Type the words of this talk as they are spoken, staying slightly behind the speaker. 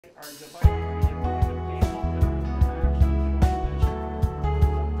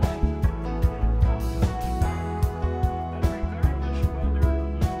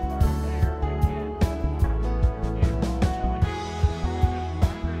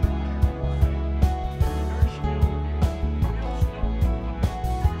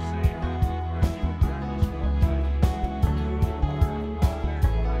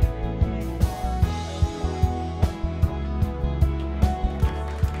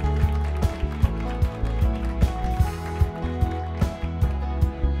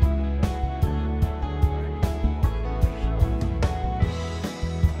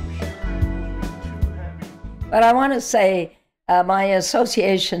But I want to say my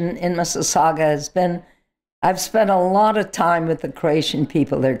association in Mississauga has been, I've spent a lot of time with the Croatian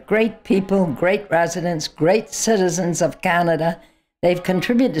people. They're great people, great residents, great citizens of Canada. They've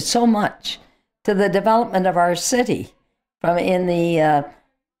contributed so much to the development of our city, from in the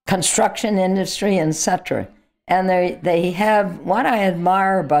construction industry, etc. And they have, what I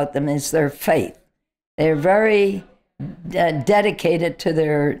admire about them is their faith. They're very dedicated to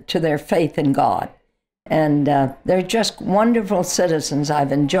their faith in God. And they're just wonderful citizens.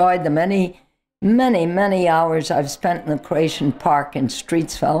 I've enjoyed the many hours I've spent in the Croatian Park in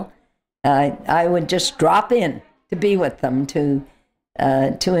Streetsville. I would just drop in to be with them, to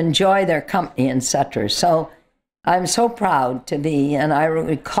enjoy their company, etc. So I'm so proud to be, and I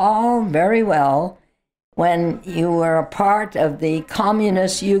recall very well when you were a part of the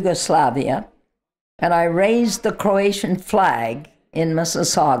communist Yugoslavia, and I raised the Croatian flag in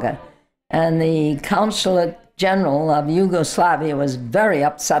Mississauga. And the Consulate General of Yugoslavia was very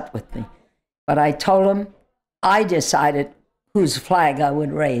upset with me. But I told him I decided whose flag I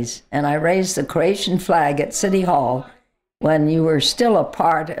would raise. And I raised the Croatian flag at City Hall when you were still a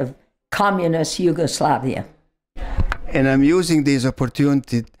part of communist Yugoslavia. And I'm using this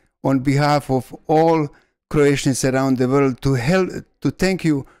opportunity on behalf of all Croatians around the world to thank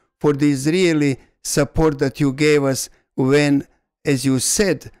you for this really support that you gave us when, as you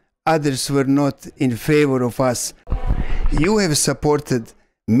said, others were not in favor of us. You have supported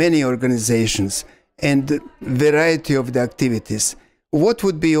many organizations and variety of the activities. What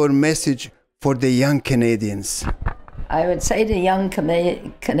would be your message for the young Canadians? I would say to young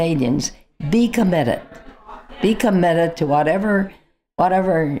Canadians, be committed. Be committed to whatever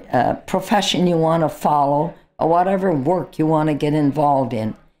profession you want to follow or whatever work you want to get involved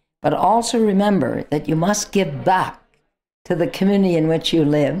in. But also remember that you must give back to the community in which you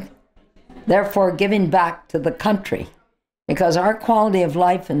live, therefore giving back to the country, because our quality of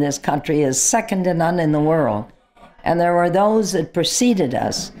life in this country is second to none in the world. And there were those that preceded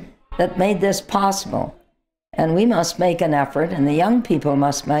us that made this possible. And we must make an effort, and the young people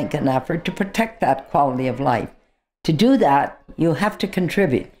must make an effort to protect that quality of life. To do that, you have to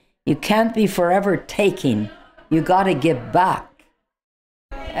contribute. You can't be forever taking. You got to give back.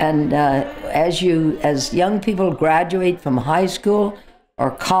 And as young people graduate from high school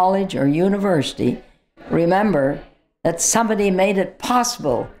or college or university, remember that somebody made it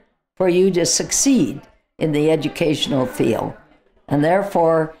possible for you to succeed in the educational field. And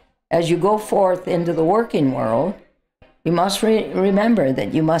therefore, as you go forth into the working world, you must remember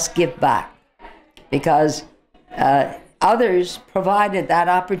that you must give back, because others provided that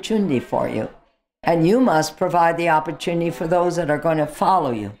opportunity for you. And you must provide the opportunity for those that are going to follow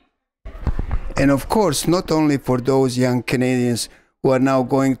you. And of course, not only for those young Canadians who are now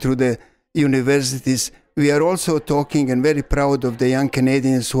going through the universities, we are also talking and very proud of the young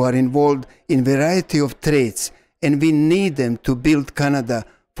Canadians who are involved in variety of trades. And we need them to build Canada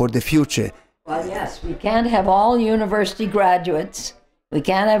for the future. Well, yes, we can't have all university graduates. We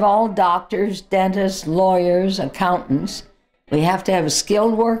can't have all doctors, dentists, lawyers, accountants. We have to have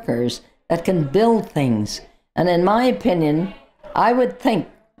skilled workers that can build things. And in my opinion, I would think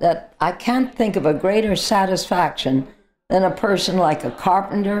that I can't think of a greater satisfaction than a person like a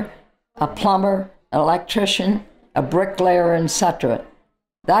carpenter, a plumber, an electrician, a bricklayer, etc.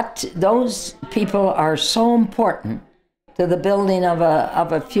 Those people are so important to the building of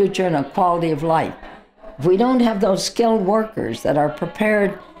a future and a quality of life. If we don't have those skilled workers that are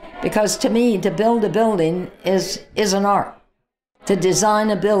prepared, because to me, to build a building is an art. To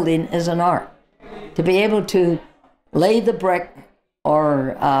design a building is an art. To be able to lay the brick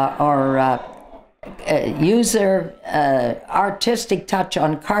or use their artistic touch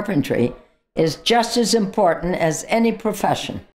on carpentry is just as important as any profession.